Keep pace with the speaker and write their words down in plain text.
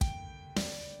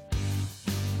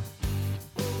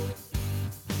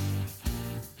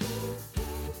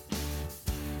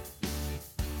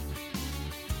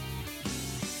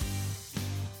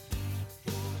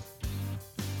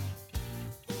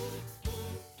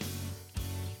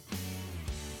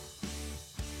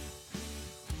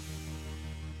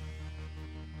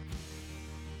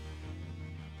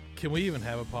Can we even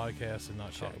have a podcast and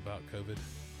not Check. talk about COVID?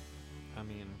 I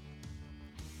mean,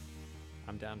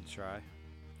 I'm down to try.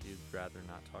 You'd rather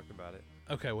not talk about it.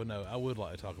 Okay, well, no, I would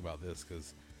like to talk about this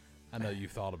because I know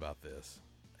you've thought about this,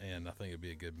 and I think it'd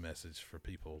be a good message for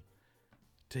people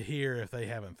to hear if they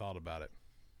haven't thought about it.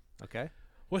 Okay.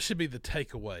 What should be the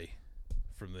takeaway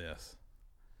from this?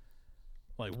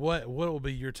 Like, what will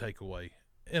be your takeaway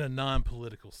in a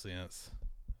non-political sense?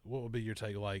 What would be your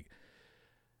take? Like,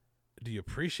 do you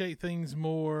appreciate things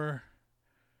more?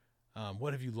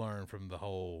 What have you learned from the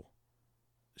whole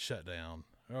shutdown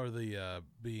or the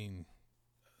being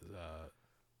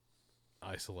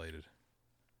isolated?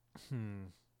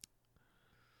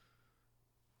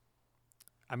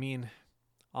 I mean,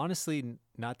 honestly,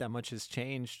 not that much has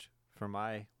changed for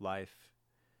my life.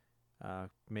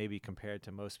 Maybe compared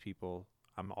to most people.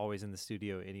 I'm always in the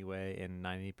studio anyway, and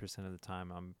 90% of the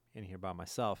time I'm in here by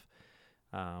myself.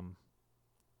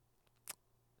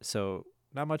 So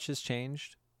not much has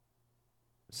changed.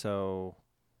 So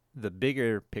the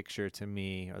bigger picture to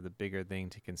me, or the bigger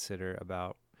thing to consider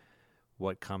about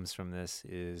what comes from this,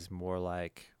 is more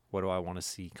like, what do I want to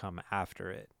see come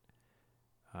after it?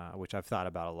 Which I've thought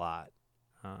about a lot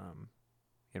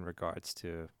in regards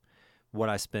to what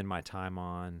I spend my time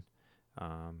on,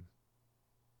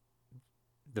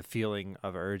 the feeling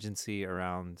of urgency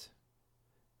around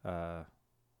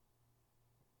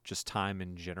just time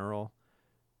in general.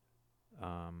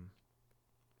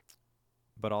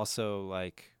 But also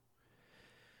like,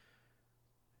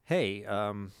 hey,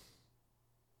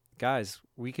 guys,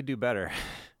 we could do better.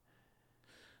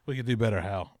 We could do better.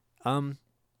 How?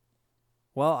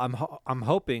 Well, I'm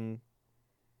hoping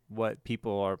what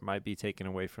people might be taking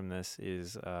away from this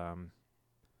is that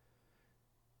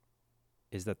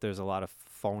there's a lot of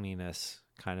phoniness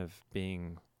kind of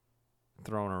being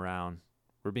thrown around.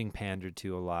 We're being pandered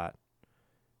to a lot.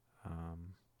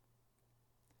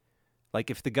 Like,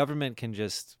 if the government can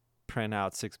just print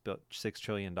out $6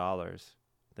 trillion,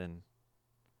 then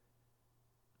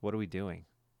what are we doing?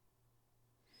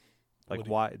 Like,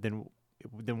 why? Then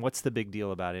what's the big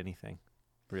deal about anything,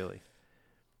 really?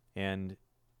 And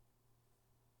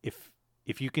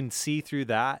if you can see through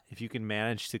that, if you can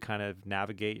manage to kind of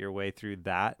navigate your way through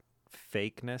that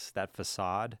fakeness, that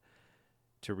facade,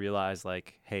 to realize,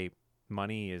 like, hey,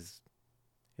 money it's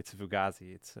a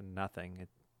fugazi, it's a nothing.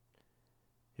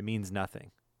 It means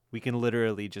nothing. We can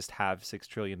literally just have $6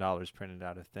 trillion printed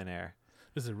out of thin air.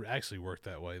 Does it actually work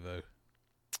that way, though?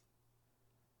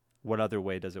 What other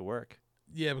way does it work?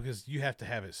 Yeah, because you have to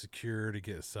have it secure to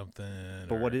get something.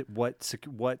 But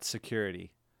what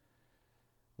security?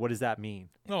 What does that mean?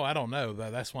 Oh, I don't know.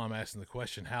 That's why I'm asking the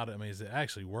question. Does it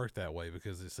actually work that way?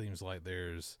 Because it seems like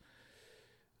there's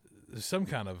some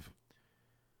kind of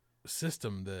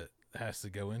system that has to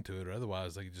go into it, or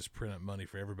otherwise they could just print up money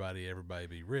for everybody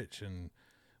be rich, and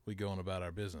we go on about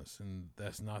our business. And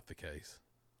that's not the case.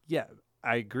 Yeah,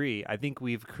 I agree. I think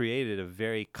we've created a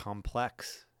very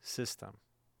complex system.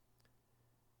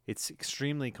 It's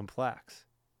extremely complex.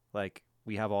 Like,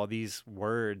 we have all these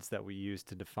words that we use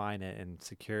to define it, and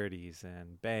securities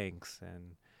and banks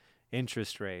and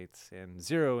interest rates and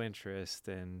zero interest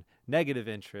and negative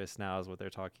interest now is what they're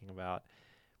talking about.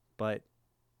 But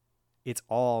it's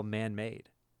all man-made.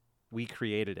 We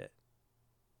created it.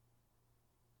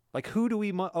 Like, who do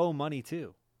we owe money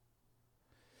to?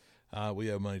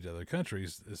 We owe money to other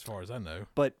countries, as far as I know.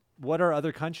 But what are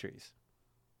other countries?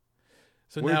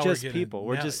 So we're now just we're people.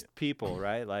 We're just people,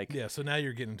 right? Like, yeah. So now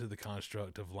you're getting into the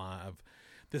construct of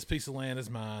this piece of land is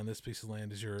mine, this piece of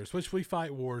land is yours, which we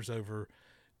fight wars over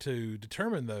to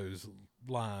determine those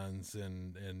lines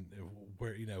and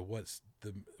where, what's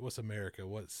America,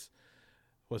 what's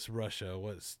Russia,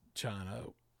 what's China,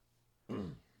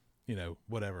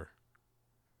 whatever.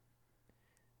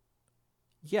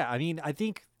 Yeah, I mean, I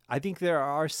think there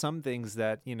are some things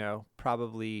that,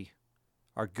 probably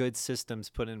are good systems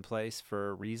put in place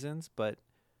for reasons, but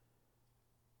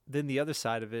then the other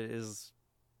side of it is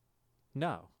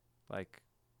no. Like,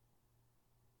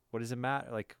 what does it matter?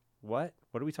 Like, what?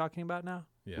 What are we talking about now?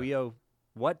 Yeah. We owe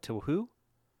what to who?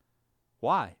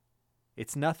 Why?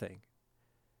 It's nothing.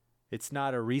 It's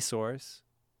not a resource.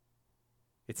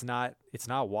 It's not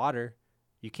water.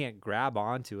 You can't grab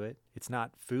onto it. It's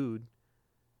not food.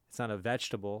 It's not a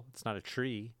vegetable. It's not a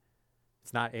tree.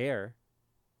 It's not air.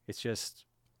 It's just,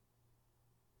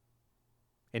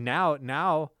 and now,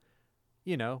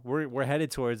 we're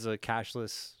headed towards a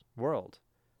cashless world.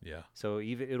 Yeah. So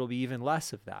it'll be even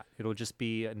less of that. It'll just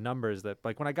be numbers that,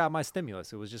 like, when I got my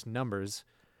stimulus, it was just numbers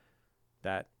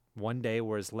that one day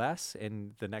was less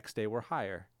and the next day were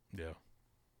higher. Yeah.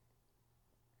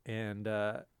 And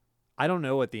I don't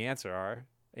know what the answer are.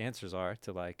 answers are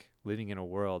to like living in a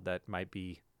world that might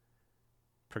be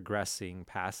progressing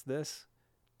past this,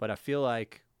 but I feel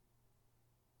like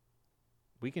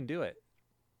we can do it.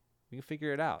 We can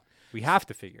figure it out. We have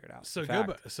to figure it out. So in go fact.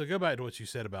 back. So go back to what you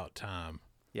said about time.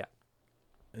 Yeah.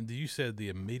 And you said the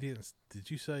immediate. Did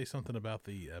you say something about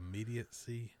the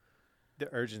immediacy?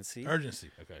 The urgency. Urgency.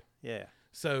 Okay. Yeah.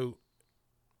 So,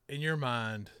 in your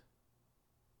mind,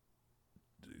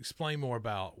 explain more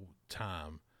about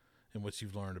time and what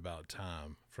you've learned about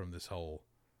time from this whole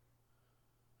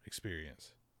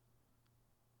experience.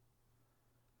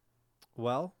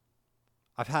 Well,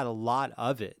 I've had a lot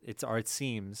of it. It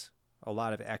seems a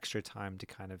lot of extra time to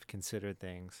kind of consider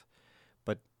things,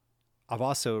 but I've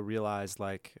also realized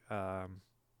like,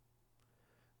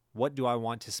 what do I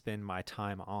want to spend my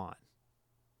time on?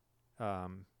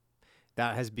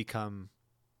 That has become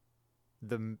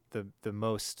the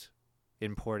most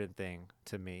important thing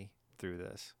to me through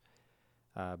this,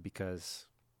 because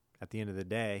at the end of the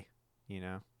day,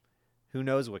 who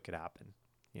knows what could happen?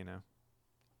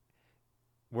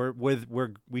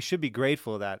 We should be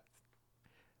grateful that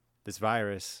this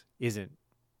virus isn't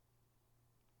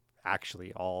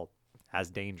actually all as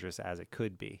dangerous as it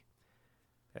could be.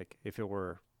 Like if it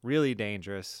were really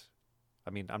dangerous,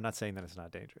 I mean, I'm not saying that it's not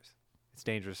dangerous. It's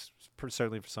dangerous,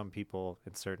 certainly for some people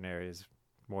in certain areas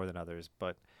more than others,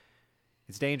 but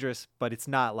it's dangerous, but it's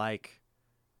not like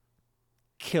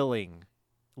killing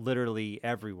literally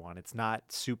everyone. It's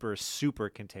not super, super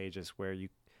contagious where you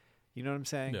know what I'm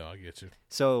saying? No, I get you.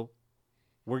 So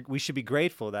we should be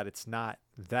grateful that it's not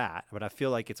that, but I feel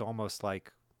like it's almost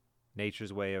like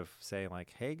nature's way of saying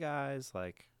like, hey guys,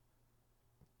 like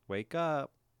wake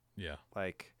up. Yeah.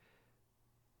 Like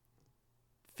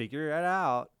figure it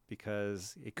out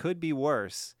because it could be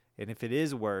worse. And if it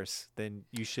is worse, then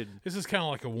you should. This is kind of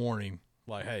like a warning.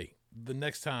 Like, hey, the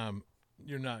next time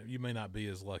you may not be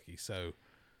as lucky. So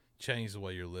change the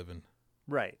way you're living.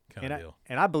 Right. Kind of deal.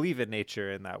 And I believe in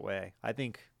nature in that way. I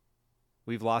think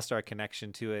we've lost our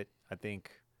connection to it. I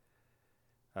think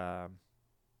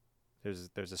there's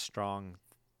a strong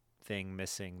thing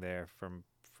missing there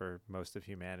for most of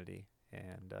humanity.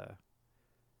 And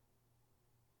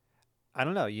I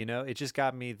don't know, it just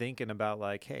got me thinking about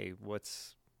like, hey,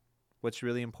 what's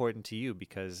really important to you?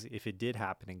 Because if it did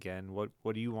happen again, what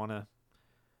do you want to?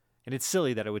 And it's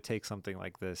silly that it would take something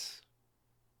like this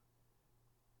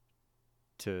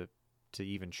to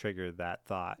even trigger that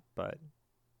thought, but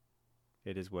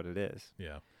it is what it is.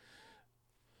 Yeah.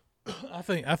 I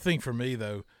think for me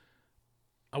though,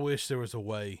 I wish there was a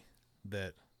way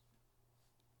that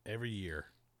every year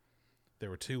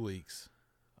there were 2 weeks,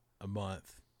 a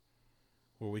month,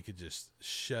 where we could just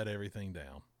shut everything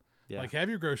down. Yeah. Like have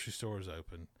your grocery stores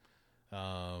open.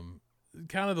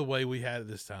 Kind of the way we had it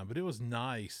this time, but it was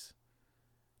nice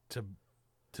to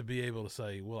be able to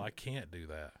say, well, I can't do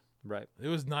that. Right. It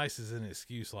was nice as an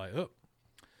excuse, like, oh,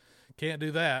 can't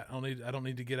do that. I don't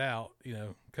need to get out,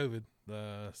 COVID.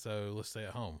 So let's stay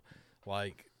at home.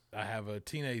 Like I have a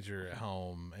teenager at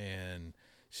home and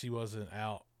she wasn't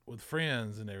out with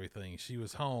friends and everything. She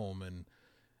was home and,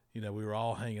 we were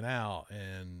all hanging out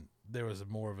and there was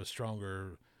more of a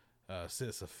stronger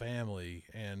sense of family.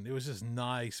 And it was just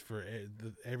nice for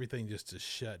everything just to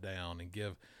shut down and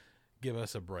give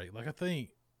us a break. Like I think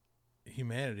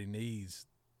humanity needs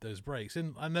those breaks.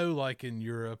 And I know like in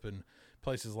Europe and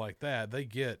places like that, they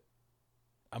get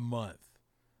a month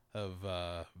of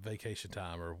vacation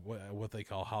time or what they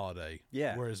call holiday.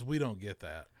 Yeah. Whereas we don't get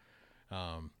that.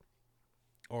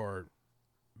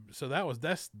 So that was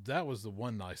the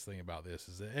one nice thing about this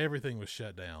is that everything was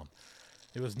shut down.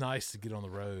 It was nice to get on the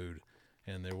road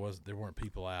and there weren't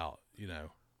people out,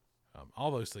 all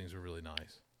those things were really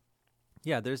nice.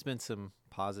 Yeah. There's been some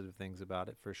positive things about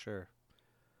it for sure.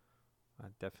 I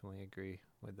definitely agree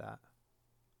with that.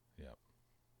 Yep.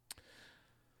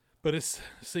 But it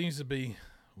seems to be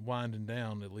winding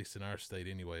down, at least in our state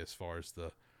anyway, as far as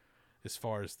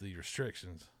the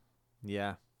restrictions.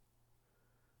 Yeah.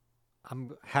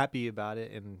 I'm happy about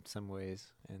it in some ways.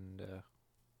 And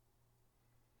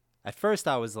at first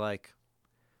I was like,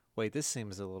 wait, this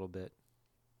seems a little bit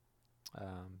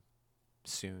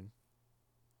soon.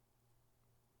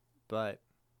 But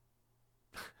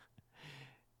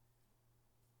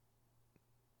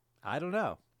I don't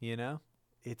know,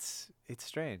 it's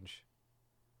strange.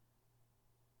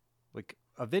 Like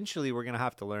eventually we're going to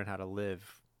have to learn how to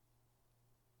live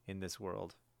in this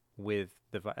world with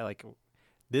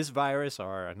this virus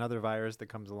or another virus that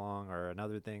comes along or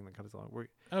another thing that comes along.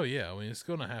 Oh yeah. I mean, it's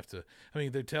going to have to,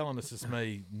 they're telling us this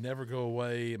may never go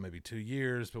away. It may be 2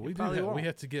 years, but we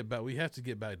have to get back. We have to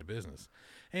get back to business.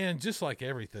 And just like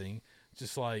everything,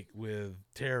 just like with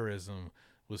terrorism,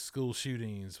 with school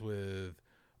shootings, with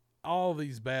all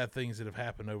these bad things that have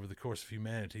happened over the course of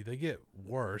humanity, they get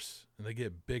worse and they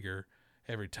get bigger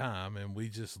every time, and we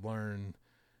just learn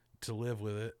to live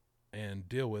with it and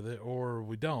deal with it, or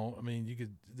we don't. I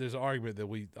mean, there's an argument that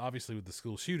we, obviously with the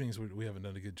school shootings, we haven't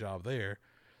done a good job there,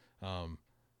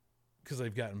 because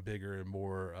they've gotten bigger and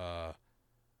more.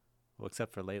 Well,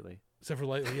 except for lately.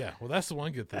 Yeah. Well, that's the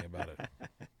one good thing about it.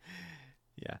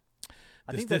 Yeah.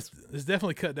 I think that's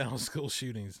definitely cut down on school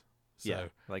shootings. So yeah,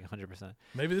 like 100%.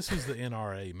 Maybe this was the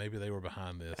NRA. Maybe they were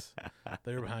behind this.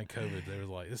 They were behind COVID. They were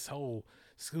like, this whole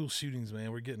school shootings,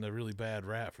 man, we're getting a really bad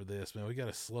rap for this, man. We got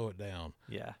to slow it down.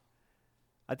 Yeah.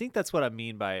 I think that's what I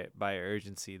mean by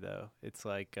urgency, though. It's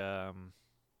like, how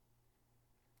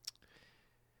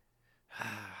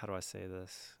do I say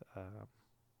this?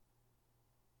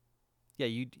 Yeah,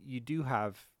 you do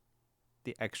have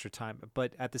the extra time,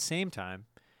 but at the same time,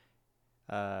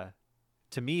 to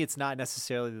me, it's not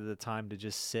necessarily the time to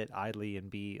just sit idly and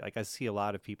be like, I see a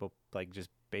lot of people like just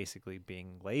basically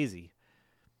being lazy.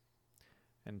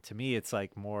 And to me, it's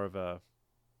like more of I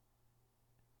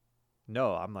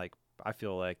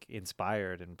feel like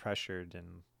inspired and pressured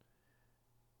and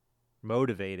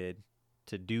motivated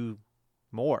to do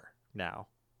more now.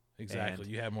 Exactly.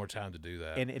 You have more time to do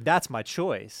that. And that's my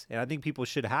choice. And I think people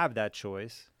should have that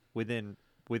choice within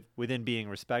being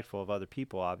respectful of other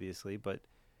people, obviously. But,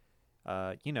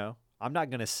 I'm not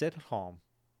going to sit at home.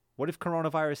 What if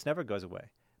coronavirus never goes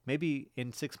away? Maybe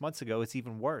in 6 months ago, it's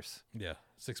even worse. Yeah.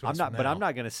 6 months from now. But I'm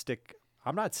not going to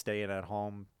I'm not staying at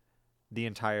home the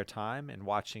entire time and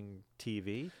watching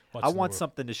TV. I want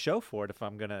something to show for it if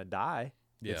I'm going to die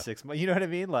in 6 months. You know what I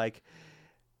mean? Like,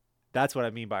 that's what I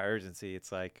mean by urgency.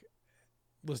 It's like,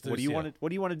 what do you want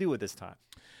to do with this time?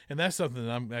 And that's something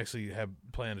that I'm actually have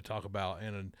planned to talk about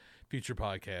in a future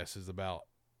podcast, is about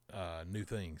new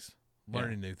things,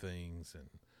 learning new things,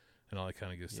 and all that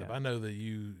kind of good stuff. I know that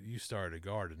you started a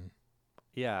garden.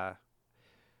 Yeah.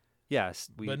 Yes.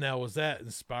 But now, was that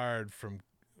inspired from?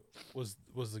 Was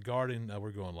the garden?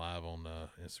 We're going live on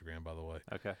Instagram, by the way.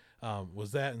 Okay.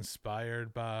 Was that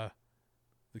inspired by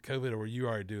the COVID, or were you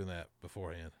already doing that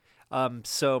beforehand?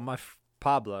 So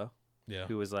Pablo, yeah,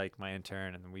 who was like my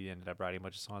intern, and we ended up writing a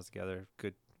bunch of songs together.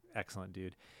 Good, excellent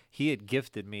dude. He had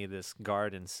gifted me this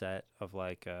garden set of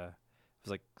like it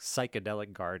was like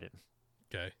psychedelic garden.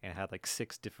 Okay. And it had like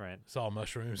 6 different. It's all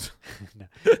mushrooms. No,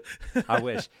 I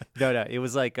wish. No. It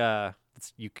was like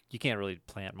you can't really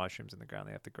plant mushrooms in the ground.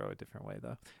 They have to grow a different way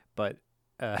though. But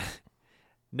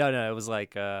no. It was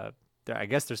like I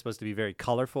guess they're supposed to be very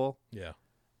colorful. Yeah.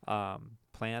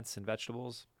 Plants and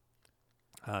vegetables.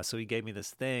 So he gave me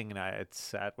this thing, and I had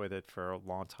sat with it for a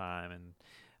long time, and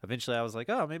eventually I was like,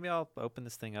 oh, maybe I'll open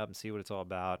this thing up and see what it's all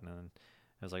about. And then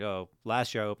I was like, oh,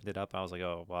 last year I opened it up, and I was like,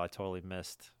 oh, well, I totally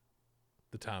missed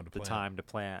the time to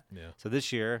plant. Yeah. Yeah. So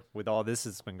this year, with all this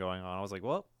that's been going on, I was like,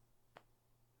 well,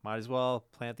 might as well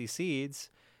plant these seeds.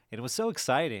 And it was so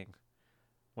exciting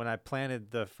when I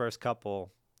planted the first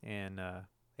couple in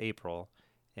April,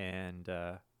 and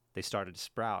they started to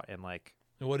sprout. And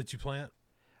what did you plant?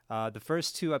 The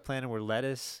first 2 I planted were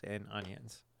lettuce and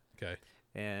onions. Okay.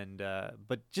 And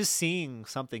but just seeing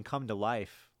something come to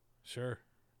life, sure,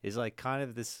 is like kind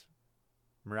of this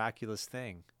miraculous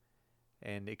thing.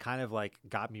 And it kind of like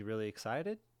got me really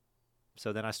excited.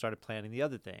 So then I started planting the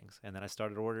other things, and then I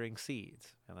started ordering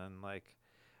seeds, and then like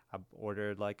I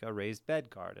ordered like a raised bed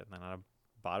garden, and then I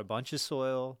bought a bunch of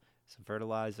soil, some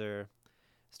fertilizer,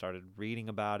 started reading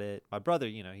about it. My brother,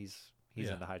 he's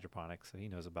into hydroponics, so he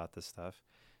knows about this stuff,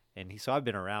 and so I've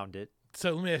been around it.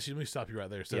 So let me stop you right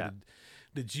there. So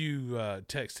did you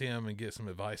text him and get some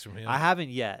advice from him? I haven't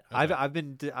yet. Okay.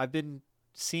 I've been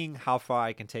seeing how far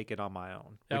I can take it on my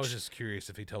own. I was just curious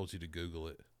if he told you to Google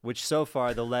it. Which so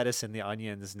far, the lettuce and the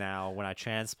onions now, when I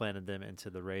transplanted them into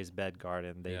the raised bed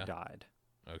garden, they died.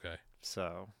 Okay.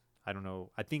 So I don't know.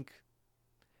 I think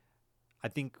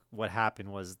what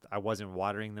happened was I wasn't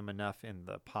watering them enough in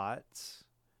the pots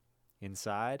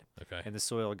inside. Okay. And the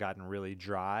soil had gotten really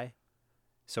dry.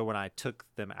 So when I took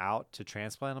them out to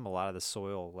transplant them, a lot of the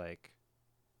soil like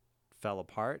fell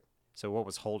apart. So what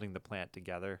was holding the plant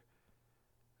together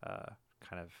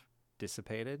kind of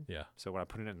dissipated. Yeah. So when I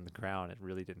put it in the ground, it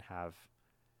really didn't have.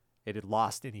 It had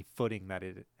lost any footing that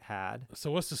it had.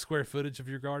 So what's the square footage of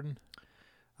your garden?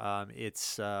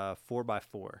 It's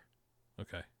 4x4.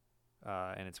 Okay.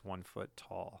 And it's 1 foot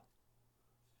tall.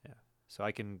 Yeah. So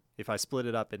I can, if I split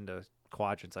it up into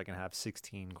quadrants, I can have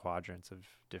 16 quadrants of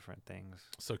different things.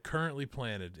 So currently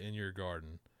planted in your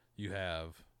garden, you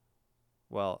have.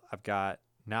 Well, I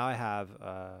have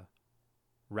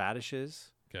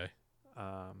radishes. Okay.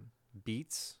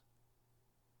 beets,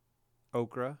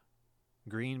 okra,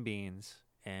 green beans,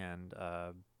 and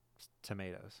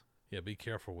tomatoes. Yeah, be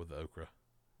careful with the okra.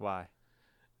 Why?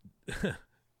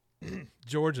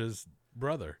 George's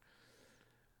brother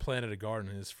planted a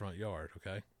garden in his front yard,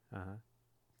 okay? Uh-huh.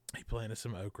 He planted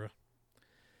some okra.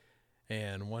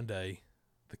 And one day,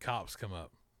 the cops come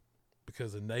up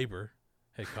because a neighbor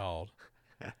had called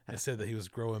and said that he was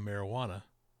growing marijuana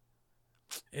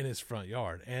in his front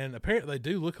yard. And apparently they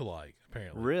do look alike,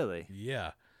 apparently. Really?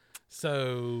 Yeah.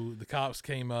 So the cops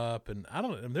came up, and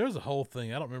there was a whole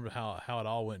thing. I don't remember how it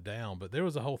all went down, but there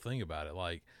was a whole thing about it.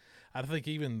 Like, I think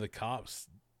even the cops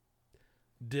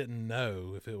didn't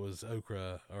know if it was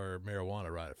okra or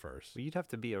marijuana right at first. Well, you'd have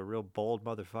to be a real bold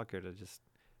motherfucker to just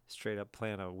straight up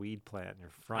plant a weed plant in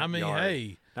your front yard.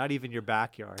 Hey. Not even your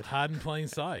backyard. Hide in plain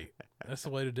sight. That's the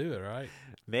way to do it, right?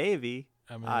 Maybe.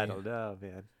 I don't know,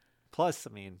 man. Plus,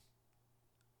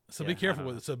 So be careful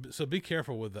with so be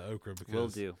careful with the okra because will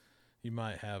do. You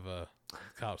might have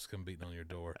cops come beating on your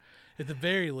door. At the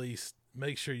very least,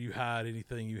 make sure you hide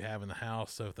anything you have in the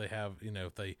house. So if they have,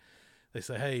 if they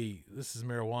say, "Hey, this is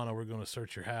marijuana. We're going to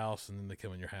search your house," and then they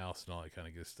come in your house and all that kind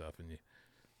of good stuff, and you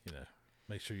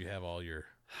make sure you have all your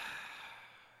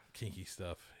kinky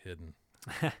stuff hidden.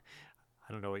 I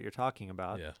don't know what you're talking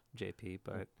about, Yeah. JP,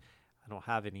 but I don't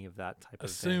have any of that type of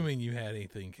Assuming you had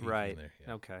anything kinky right. in there.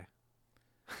 Yeah. Okay.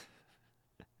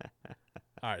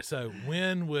 All right. So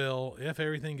if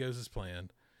everything goes as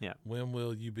planned, when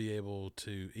will you be able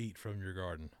to eat from your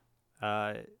garden?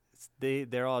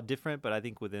 They're all different, but I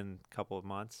think within a couple of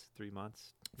months, 3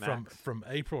 months max. From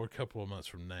April or a couple of months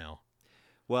from now.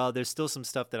 Well, there's still some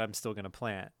stuff that I'm still going to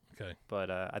plant. Okay. But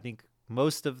I think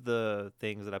most of the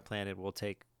things that I planted will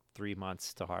take 3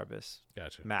 months to harvest.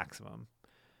 Gotcha. Maximum.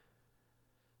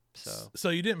 So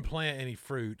you didn't plant any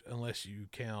fruit unless you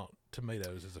count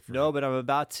tomatoes as a fruit. No, but I'm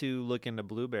about to look into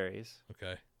blueberries.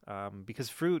 Okay.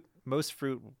 Because most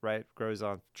fruit, right, grows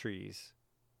on trees.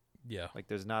 Yeah. Like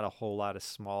there's not a whole lot of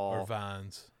small or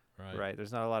vines, right? Right.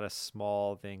 There's not a lot of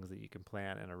small things that you can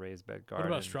plant in a raised bed garden.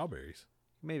 What about strawberries?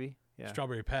 Maybe. Yeah.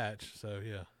 Strawberry patch. So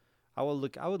yeah. I would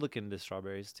look into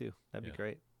strawberries too. That'd be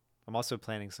great. I'm also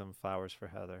planting some flowers for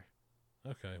Heather.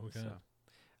 Okay. What kind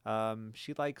of?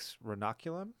 She likes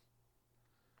ranunculum.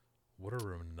 What are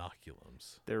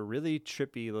ranunculums? They're really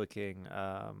trippy looking.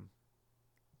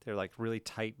 They're like really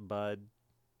tight bud,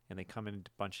 and they come in a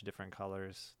bunch of different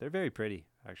colors. They're very pretty,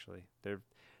 actually.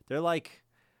 They're like,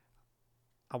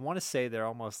 I want to say they're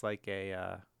almost like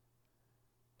a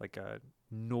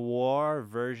noir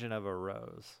version of a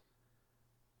rose.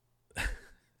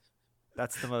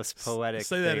 That's the most poetic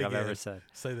thing I've ever said.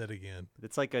 Say that again.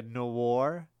 It's like a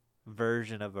noir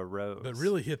version of a rose. But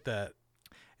really hit that.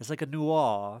 It's like a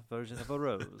noir version of a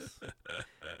rose.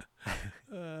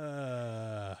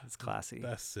 It's classy.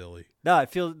 That's silly. No, I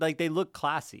feel like they look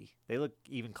classy. They look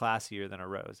even classier than a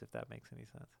rose, if that makes any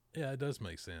sense. Yeah, it does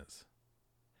make sense.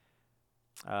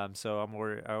 So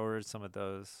I ordered some of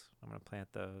those. I'm gonna plant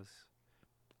those.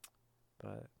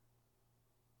 But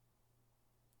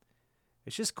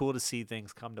it's just cool to see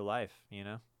things come to life,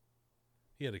 Yeah,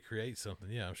 to create something.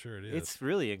 Yeah, I'm sure it is. It's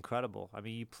really incredible. I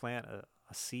mean, you plant a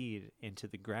seed into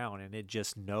the ground and it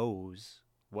just knows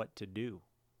what to do.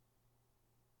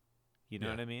 You know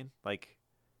what I mean? Like,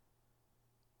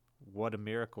 what a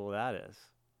miracle that is.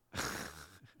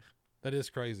 That is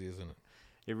crazy, isn't it?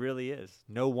 It really is.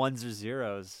 No ones or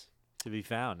zeros to be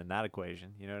found in that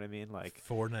equation. You know what I mean? Like,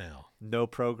 for now, no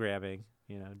programming.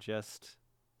 Just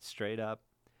straight up.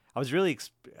 I was really,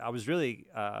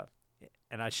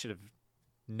 and I should have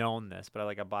known this, but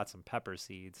I bought some pepper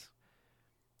seeds.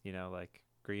 Like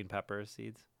green pepper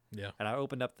seeds. Yeah. And I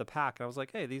opened up the pack and I was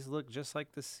like, hey, these look just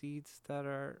like the seeds that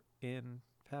are in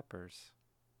peppers.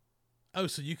 Oh,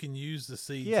 so you can use the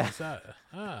seeds Yeah. inside.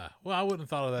 Well, I wouldn't have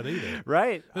thought of that either.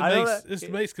 Right. It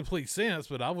makes complete sense,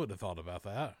 but I wouldn't have thought about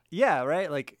that. Yeah,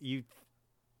 right. Like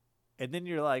and then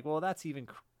you're like, well, that's even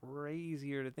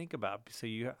crazier to think about. So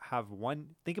you have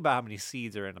think about how many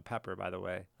seeds are in a pepper, by the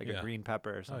way, like a green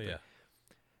pepper or something. Oh, yeah.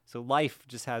 So life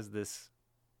just has this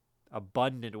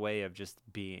abundant way of just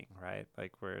being, right?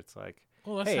 Like where it's like,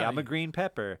 Well, hey, I'm a green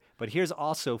pepper, but here's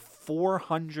also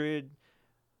 400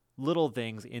 little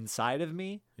things inside of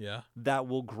me that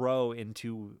will grow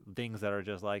into things that are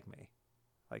just like me.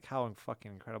 Like how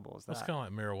fucking incredible is that? That's kind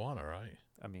of like marijuana, right?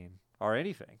 I mean, or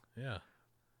anything. Yeah.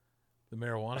 The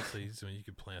marijuana seeds, you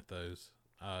could plant those,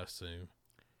 I assume.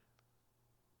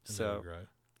 And they would grow.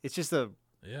 It's just a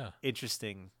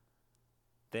interesting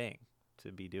thing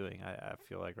to be doing, I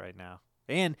feel like right now.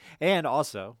 And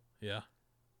also,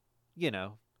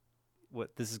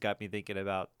 what this has got me thinking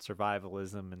about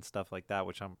survivalism and stuff like that,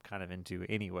 which I'm kind of into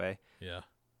anyway. Yeah.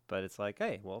 But it's like,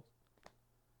 hey, well,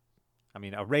 I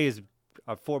mean, a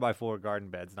 4x4 garden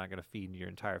bed's not going to feed your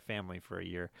entire family for a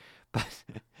year, but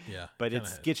Yeah. but kinda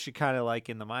it gets you kind of like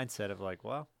in the mindset of like,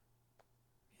 well,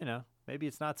 maybe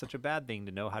it's not such a bad thing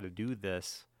to know how to do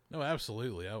this. No,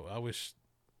 absolutely. I wish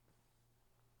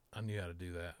I knew how to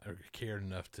do that or cared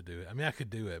enough to do it. I mean, I could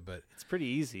do it, but It's pretty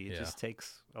easy. It Yeah. just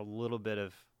takes a little bit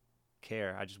of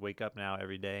care. I just wake up now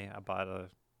every day. I bought a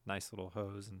nice little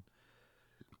hose and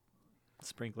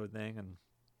sprinkler thing and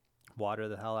water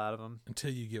the hell out of them.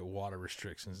 until you get water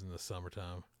restrictions in the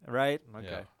summertime. Right? Okay.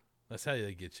 Yeah. That's how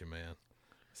they get you, man.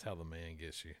 That's how the man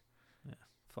gets you.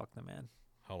 Fuck the man.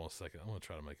 Hold on a second. I'm going to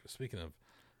try to make it. Speaking of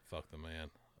fuck the man,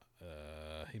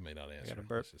 he may not answer. got a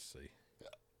burp. Let's just see.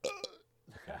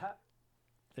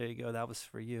 There you go. That was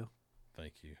for you.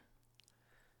 Thank you.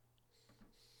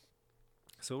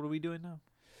 So what are we doing now?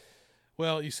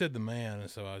 Well, you said the man, and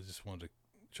so I just wanted to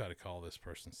try to call this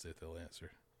person, see if they'll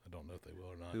answer. I don't know if they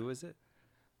will or not. Who is it? It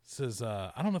says,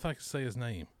 I don't know if I can say his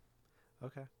name.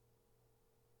 Okay.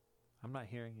 I'm not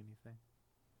hearing anything.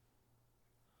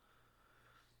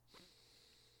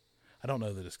 I don't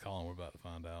know that it's calling. We're about to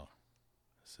find out.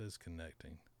 It says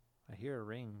connecting. I hear a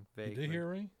ring vaguely. You do hear a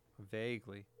ring?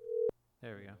 Vaguely.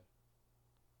 There we go.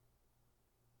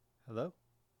 Hello?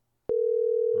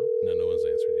 No, no one's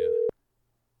answered yet.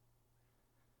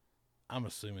 I'm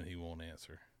assuming he won't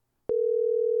answer.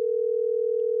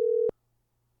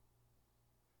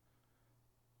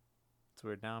 It's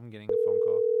weird. Now I'm getting a phone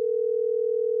call.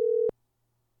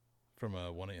 From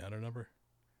a 1-800 number?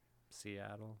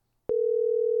 Seattle.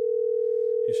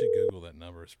 You should Google that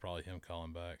number. It's probably him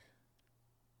calling back.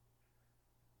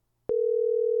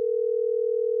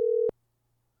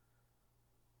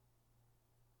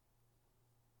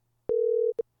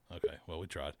 Okay, well, we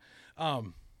tried.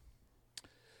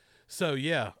 So,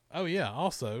 yeah. Oh, yeah.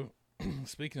 Also,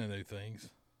 speaking of new things,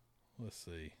 let's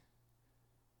see.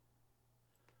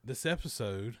 This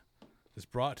episode is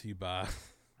brought to you by...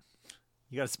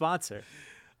 You got a sponsor.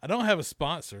 I don't have a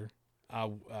sponsor. I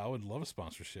would love a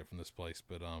sponsorship from this place,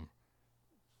 but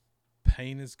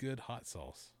Pain is Good hot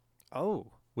sauce. Oh,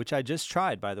 which I just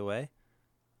tried, by the way.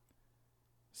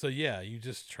 So yeah, you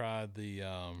just tried the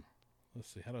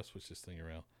let's see, how do I switch this thing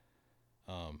around?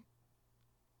 I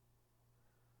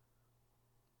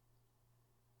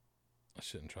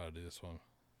shouldn't try to do this one.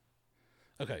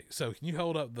 Okay, so can you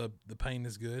hold up the Pain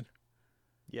is Good?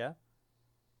 Yeah.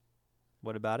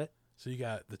 What about it? So you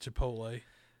got the Chipotle.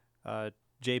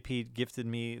 JP gifted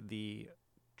me the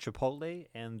Chipotle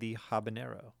and the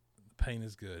habanero. The Pain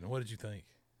is Good. And what did you think?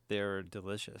 They're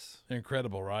delicious. They're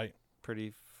incredible, right?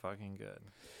 Pretty fucking good.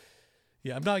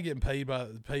 Yeah, I'm not getting paid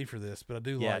for this, but I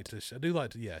do like to. I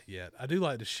do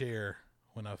like to share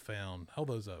when I found. Hold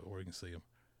those up where you can see them.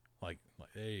 Like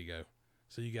there you go.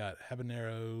 So you got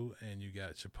habanero and you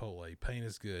got Chipotle. Pain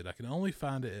is Good. I can only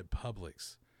find it at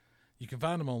Publix. You can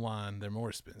find them online. They're more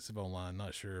expensive online.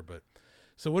 Not sure, but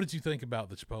so what did you think about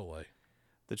the Chipotle?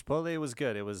 The Chipotle was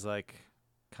good. It was like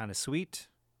kind of sweet,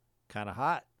 kind of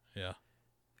hot. Yeah.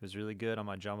 It was really good on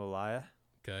my jambalaya.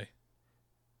 Okay.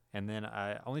 And then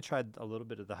I only tried a little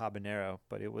bit of the habanero,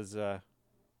 but it was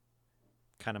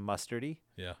kind of mustardy.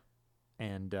 Yeah.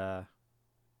 And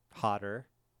hotter,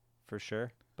 for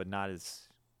sure, but not as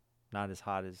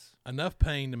hot as enough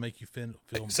pain to make you feel.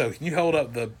 So can you hold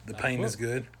up the Pain is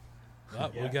Good? Oh,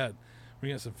 Yeah. we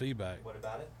got some feedback. What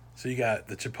about it? So you got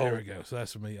the Chipotle. There we go. So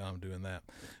that's for me. I'm doing that.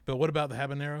 But what about the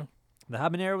habanero? The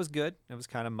habanero was good. It was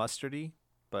kind of mustardy,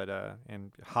 but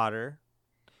and hotter,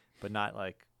 but not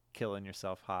like killing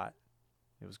yourself hot.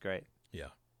 It was great. Yeah.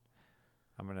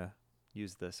 I'm gonna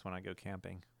use this when I go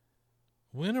camping.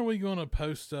 When are we going to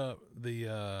post up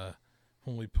the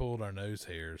when we pulled our nose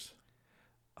hairs?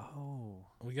 Oh,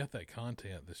 We got that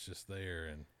content that's just there,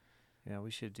 and yeah,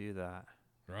 we should do that.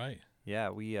 right. Yeah,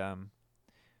 we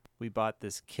bought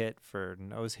this kit for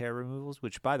nose hair removals,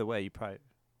 which, by the way, you probably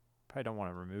don't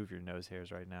want to remove your nose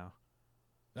hairs right now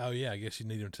Oh yeah, I guess you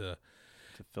need them to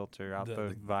filter out The-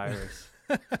 the virus.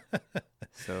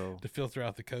 So to filter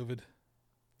out the COVID.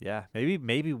 yeah,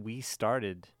 maybe we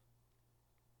started.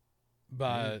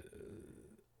 By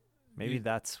Maybe You-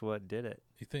 that's what did it.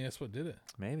 you think that's what did it?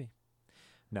 Maybe.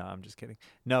 No, I'm just kidding.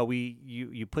 No,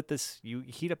 you put this, you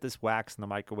heat up this wax in the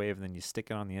microwave, and then you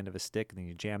stick it on the end of a stick, and then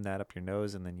you jam that up your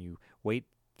nose, and then you wait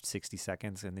 60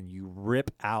 seconds, and then you rip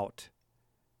out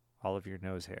all of your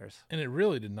nose hairs. And it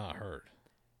really did not hurt.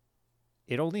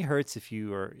 It only hurts if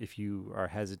you are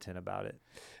hesitant about it.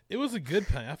 It was a good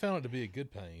pain. I found it to be a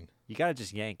good pain. You gotta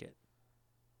just yank it.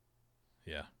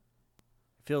 Yeah.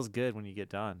 It feels good when you get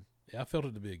done. Yeah, I felt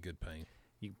it to be a good pain.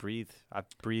 You breathe. I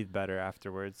breathe better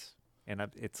afterwards, and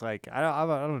it's like I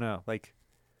don't know. Like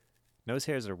nose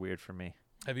hairs are weird for me.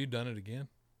 Have you done it again?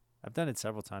 I've done it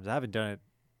several times. I haven't done it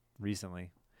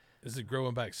recently. Is it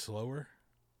growing back slower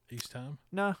each time?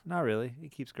 No, not really.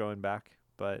 It keeps growing back,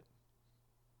 but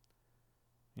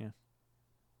yeah,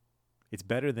 it's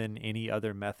better than any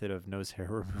other method of nose hair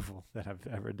removal that I've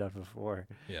ever done before.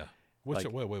 Yeah. What's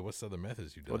Like- what's the other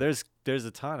methods you do? Well, there's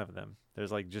a ton of them.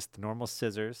 There's like just the normal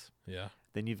scissors. Yeah.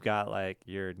 Then you've got like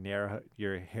your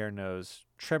hair nose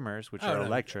trimmers, which Oh, are no.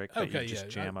 electric that Okay, you just yeah,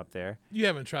 jam up there. You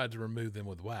haven't tried to remove them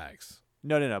with wax.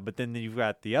 No. But then you've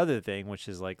got the other thing, which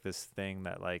is like this thing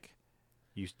that like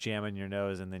you jam in your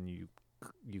nose and then you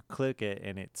click it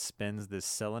and it spins this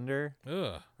cylinder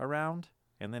Ugh. around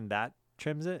and then that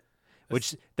trims it.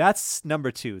 That's- Which that's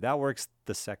number 2. That works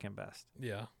the second best,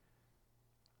 Yeah.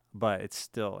 but it's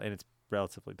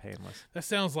relatively painless. That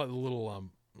sounds like the little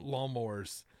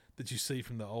lawnmowers that you see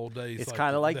from the old days. It's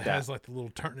kinda like that. has like the little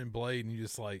turning blade, and you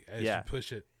just like as Yeah. you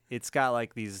push it. It's got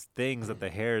like these things that the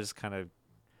hairs kind of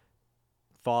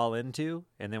fall into,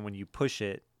 and then when you push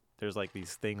it, there's like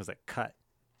these things that cut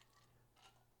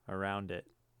around it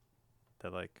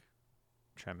that like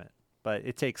trim it. But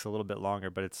it takes a little bit longer,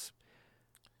 but it's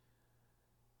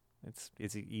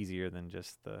easier than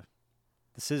just the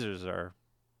scissors are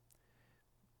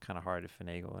kind of hard to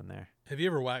finagle in there. Have you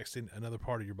ever waxed in another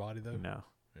part of your body though? No.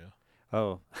 Yeah.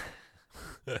 Oh.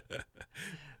 I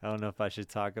don't know if I should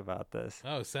talk about this.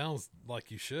 Oh, it sounds like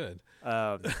you should.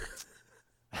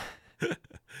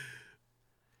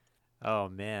 Oh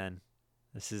man,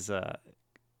 this is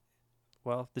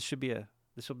well, this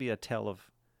will be a tale of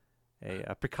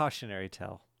a precautionary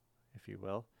tale, if you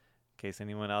will, in case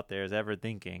anyone out there is ever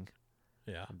thinking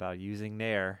Yeah. about using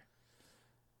Nair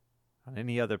on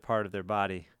any other part of their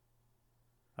body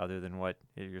other than what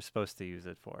you're supposed to use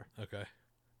it for. Okay.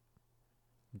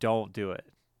 Don't do it.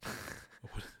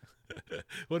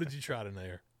 What did you try to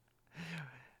nair?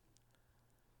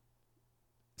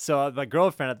 So my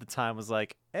girlfriend at the time was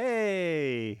like,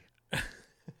 "Hey,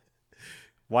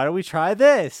 why don't we try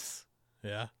this?"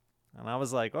 Yeah. And I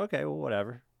was like, "Okay, well,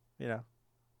 whatever. I'll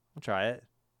try it."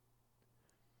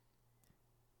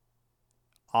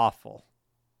 Awful.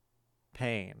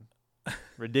 Pain.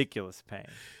 Ridiculous pain.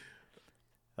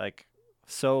 Like,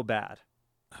 so bad.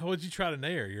 What'd you try to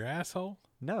nair? Your asshole?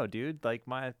 No, dude. Like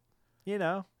my,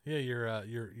 Yeah,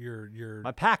 your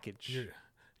my package.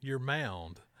 your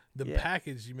mound. The Yeah.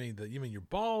 package. You mean your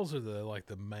balls or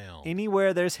the mound?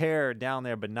 Anywhere there's hair down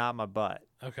there, but not my butt.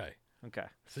 Okay. Okay.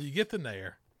 So you get the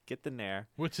nair, Get the Nair,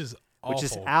 which is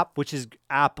awful. which is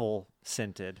apple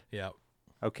scented. Yeah.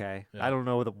 Okay. Yeah. I don't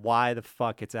know why the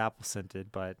fuck it's apple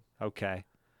scented, but okay.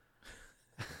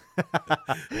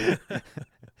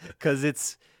 Because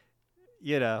it's,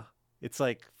 it's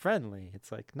like friendly.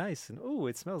 It's like nice and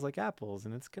it smells like apples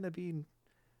and it's going to be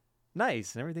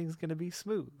nice and everything's going to be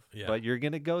smooth. Yeah. But you're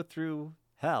going to go through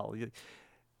hell.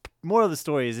 Moral of the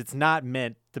story is it's not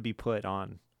meant to be put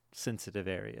on sensitive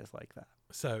areas like that.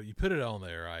 So you put it on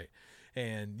there, right?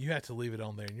 And you have to leave it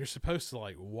on there, and you're supposed to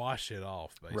like wash it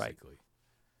off, basically.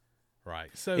 Right.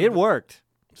 So It worked.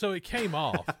 So it came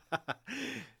off.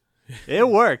 It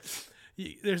worked.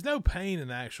 There's no pain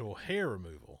in actual hair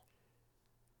removal,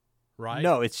 right?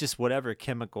 No, it's just whatever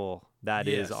chemical that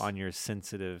is Yes. on your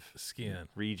sensitive Skin.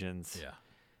 regions Yeah.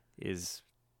 is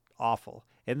awful.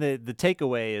 And the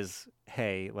takeaway is,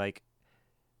 hey, like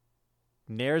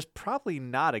Nair's probably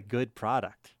not a good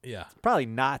product. Yeah. Probably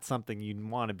not something you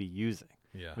want to be using.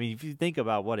 Yeah. I mean, if you think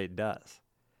about what it does,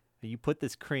 you put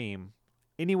this cream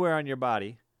anywhere on your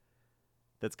body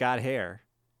that's got hair,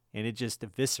 and it just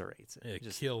eviscerates it. It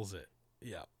just kills it.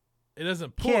 Yeah. It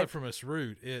doesn't pull Can't- it from its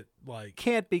root. It like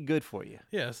can't be good for you.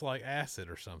 yeah, it's like acid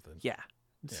or something. Yeah.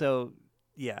 So,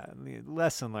 yeah, the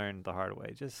lesson learned the hard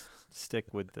way. Just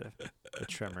stick with the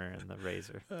trimmer and the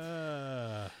razor.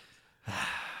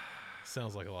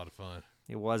 Sounds like a lot of fun.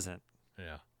 It wasn't.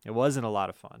 Yeah. It wasn't a lot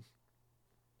of fun.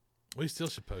 We still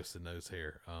should post the nose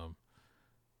hair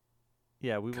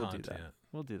Yeah, we will content. do that.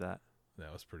 We'll do that.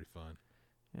 That was pretty fun.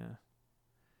 Yeah.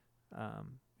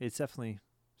 It's definitely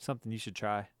something you should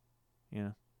try,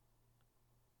 at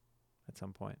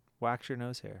some point. Wax your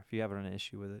nose hair if you have an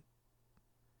issue with it.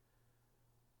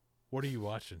 What are you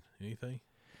watching? Anything?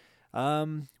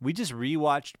 We just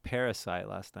rewatched Parasite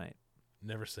last night.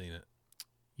 Never seen it.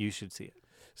 You should see it.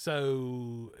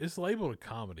 So it's labeled a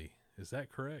comedy. Is that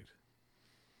correct?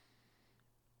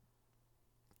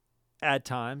 At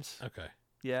times. Okay.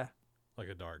 Yeah. Like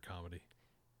a dark comedy.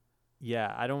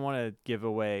 Yeah, I don't want to give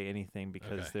away anything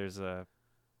because Okay. there's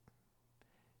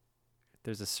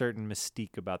there's a certain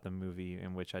mystique about the movie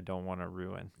in which I don't want to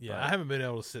ruin. Yeah, I haven't been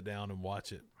able to sit down and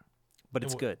watch it. But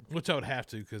it's good. Which I would have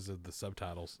to because of the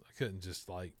subtitles. I couldn't just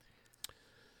like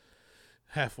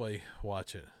halfway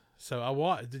watch it. So I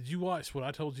watched. Did you watch what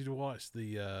I told you to watch?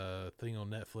 The thing on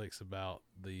Netflix about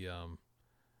the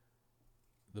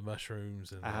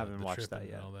mushrooms and I haven't the watched that tripping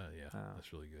yet. and all that. Yeah, Oh.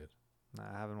 that's really good. No,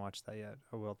 I haven't watched that yet.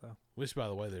 I will though. Which, by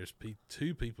the way, there's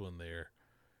two people in there.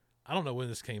 I don't know when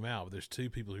this came out, but there's two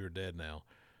people who are dead now.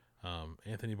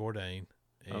 Anthony Bourdain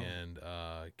and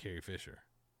Carrie Fisher.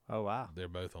 Oh wow. They're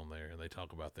both on there, and they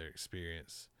talk about their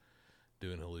experience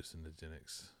doing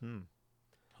hallucinogenics.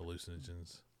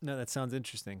 Hallucinogens. No, that sounds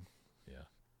interesting. Yeah.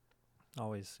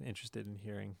 Always interested in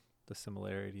hearing the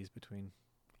similarities between,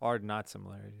 or not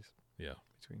similarities. Yeah.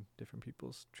 Between different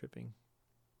people's tripping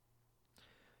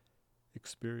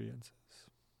experiences.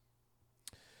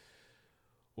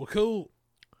 Well, cool.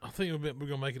 I think we're going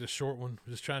to make it a short one.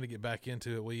 We're just trying to get back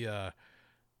into it. We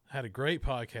had a great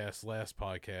podcast last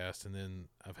podcast, and then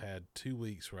I've had 2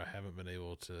 weeks where I haven't been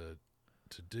able to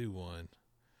do one.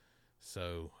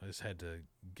 So I just had to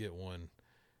get one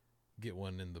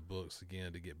in the books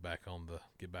again to get back on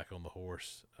the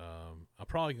horse. I'm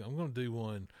going to do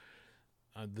one.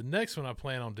 The next one I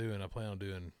plan on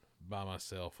doing by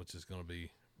myself, which is going to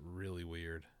be really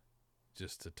weird,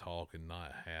 just to talk and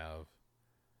not have.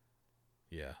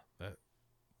 Yeah,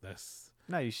 that's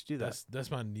No, you should do that. That's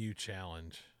my new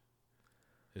challenge,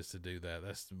 is to do that.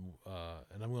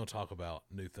 And I'm going to talk about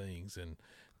new things, and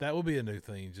that will be a new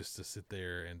thing, just to sit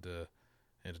there and to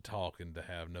talk and to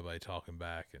have nobody talking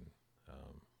back, and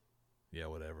yeah,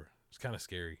 whatever. It's kind of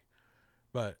scary,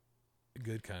 but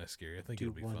good kind of scary. I think do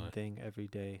it'll be one fun. thing every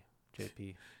day,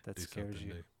 JP. That Do scares something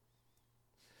you. new.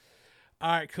 All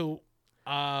right, cool.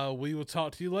 We will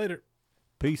talk to you later.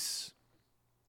 Peace.